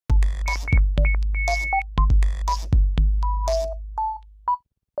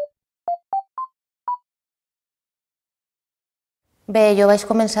Bé, jo vaig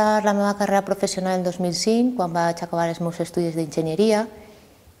començar la meva carrera professional el 2005, quan vaig acabar els meus estudis d'enginyeria,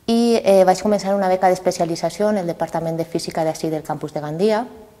 i vaig començar una beca d'especialització en el Departament de Física d'ací del Campus de Gandia,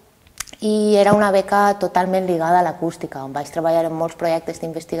 i era una beca totalment ligada a l'acústica, on vaig treballar en molts projectes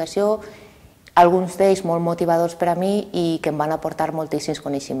d'investigació, alguns d'ells molt motivadors per a mi i que em van aportar moltíssims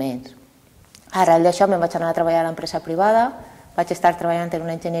coneixements. Arrel d'això me'n vaig anar a treballar a l'empresa privada, vaig estar treballant en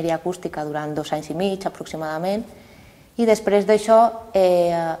una enginyeria acústica durant 2 anys i mig aproximadament, i després d'això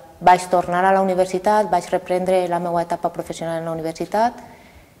vaig tornar a la universitat, vaig reprendre la meva etapa professional en la universitat,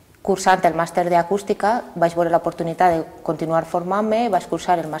 cursant el màster d'acústica, vaig veure l'oportunitat de continuar formant-me, vaig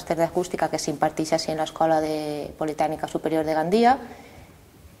cursar el màster d'acústica que s'imparteix així en l'Escola Politècnica Superior de Gandia,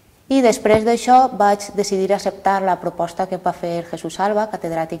 i després d'això vaig decidir acceptar la proposta que va fer Jesús Alba,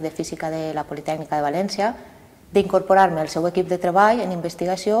 catedràtic de Física de la Politècnica de València, d'incorporar-me al seu equip de treball en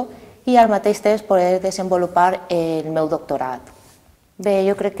investigació i al mateix temps poder desenvolupar el meu doctorat. Bé,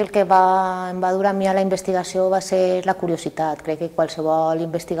 jo crec que el que em va dur a mi a la investigació va ser la curiositat. Crec que qualsevol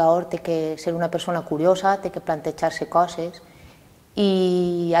investigador té que ser una persona curiosa, té que plantejar-se coses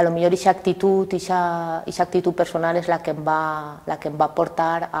i a lo millor aquesta actitud personal és la que em va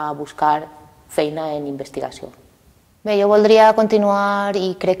portar a buscar feina en investigació. Bé, jo voldria continuar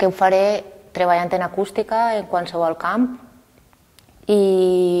i crec que ho faré treballant en acústica en qualsevol camp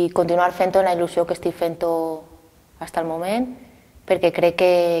i continuar fent-ho en la il·lusió que estic fent-ho fins al moment, perquè crec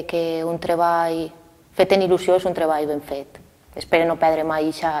que un treball fet en il·lusió és un treball ben fet. Espero no perdre mai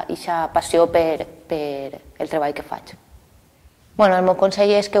aquesta passió per el treball que faig. El meu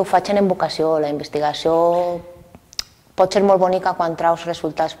consell és que ho facin amb vocació. La investigació pot ser molt bonica quan traus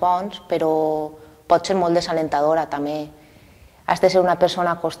resultats bons, però pot ser molt desalentadora també. Has de ser una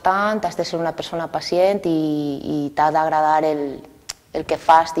persona constant, has de ser una persona pacient i t'ha d'agradar el que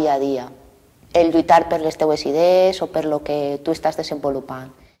fas dia a dia, el lluitar per les teves idees o per el que tu estàs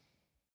desenvolupant.